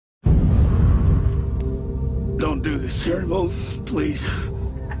Don't do this, Both, please.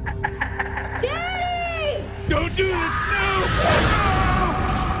 Daddy! Don't do this, no!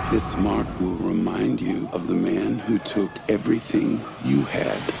 This mark will remind you of the man who took everything you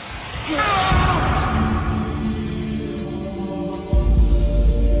had.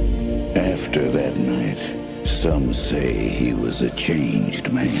 After that night, some say he was a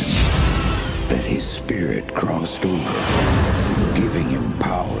changed man. That his spirit crossed over, giving him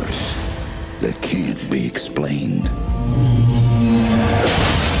powers that can't be explained.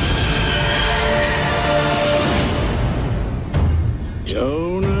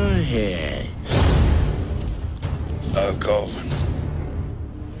 Jonah Hex. Coffins.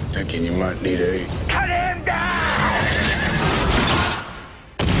 Thinking you might need aid. Cut him down!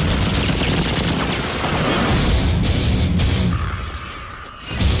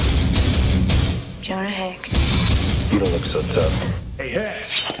 Jonah Hex. You don't look so tough. Hey,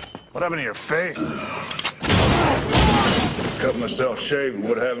 Hex, what happened to your face? Cut myself shaving.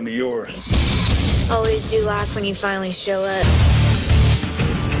 What happened to yours? Always do like when you finally show up.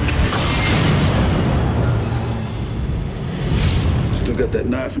 Still got that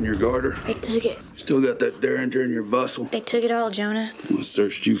knife in your garter? They took it. Still got that derringer in your bustle? They took it all, Jonah. Well,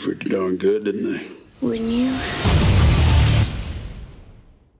 searched you for darn good, didn't they? Wouldn't you?